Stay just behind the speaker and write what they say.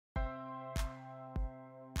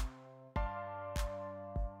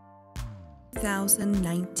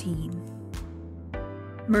2019.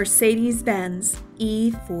 Mercedes-Benz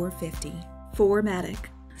E450 4MATIC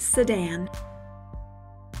Sedan.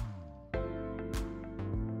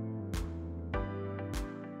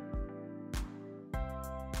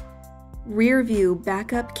 Rear view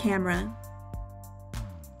backup camera.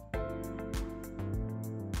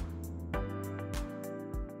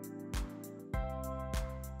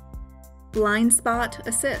 Blind spot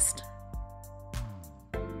assist.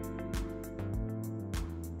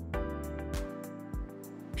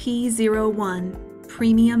 P01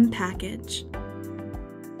 premium package.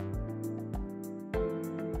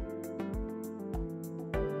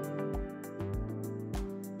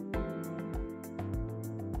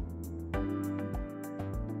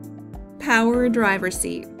 Power driver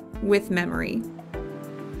seat with memory.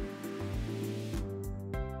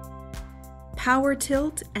 Power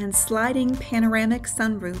tilt and sliding panoramic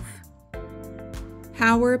sunroof.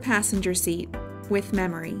 Power passenger seat with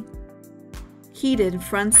memory. Heated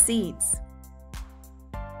front seats.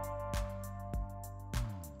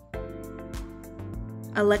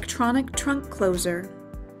 Electronic trunk closer.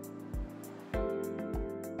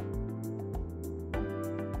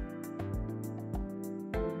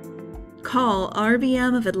 Call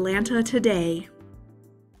RBM of Atlanta today.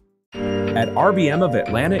 At RBM of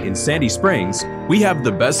Atlanta in Sandy Springs, we have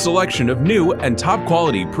the best selection of new and top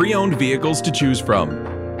quality pre-owned vehicles to choose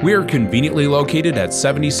from. We are conveniently located at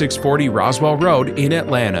 7640 Roswell Road in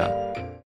Atlanta.